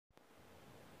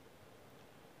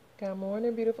Good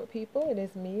morning, beautiful people. It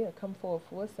is me, a come forward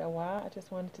for Sawa. I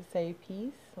just wanted to say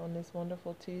peace on this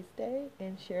wonderful Tuesday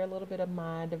and share a little bit of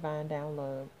my divine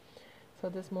download. So,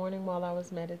 this morning, while I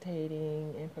was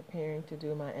meditating and preparing to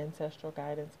do my ancestral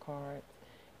guidance cards,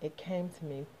 it came to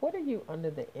me, what are you under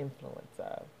the influence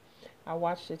of? I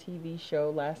watched a TV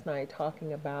show last night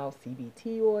talking about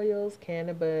CBT oils,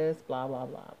 cannabis, blah, blah,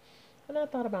 blah. And I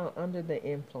thought about under the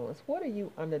influence. What are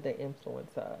you under the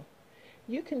influence of?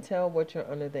 You can tell what you're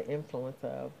under the influence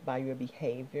of by your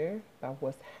behavior, by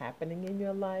what's happening in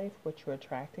your life, what you're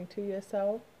attracting to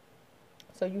yourself.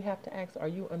 So you have to ask, are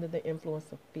you under the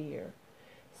influence of fear,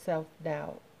 self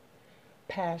doubt,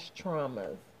 past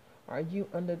traumas? Are you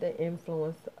under the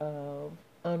influence of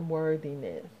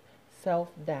unworthiness, self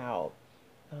doubt,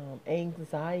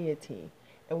 anxiety?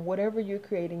 And whatever you're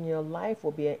creating in your life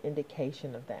will be an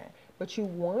indication of that. But you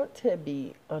want to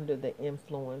be under the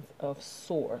influence of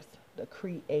Source, the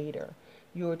Creator,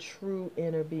 your true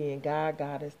inner being, God,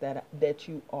 Goddess that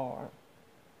you are.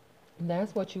 And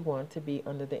that's what you want to be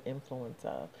under the influence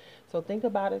of. So think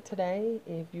about it today.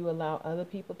 If you allow other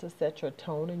people to set your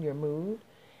tone and your mood,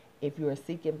 if you are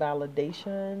seeking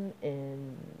validation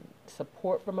and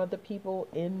support from other people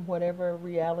in whatever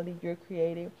reality you're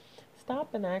creating,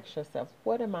 stop and ask yourself,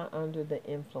 what am I under the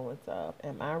influence of?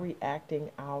 Am I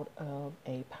reacting out of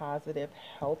a positive,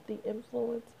 healthy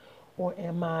influence? Or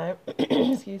am I,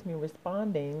 excuse me,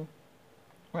 responding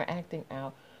or acting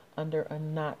out under a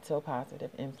not so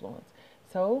positive influence?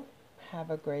 So,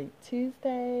 have a great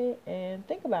Tuesday and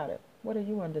think about it. What are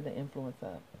you under the influence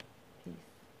of?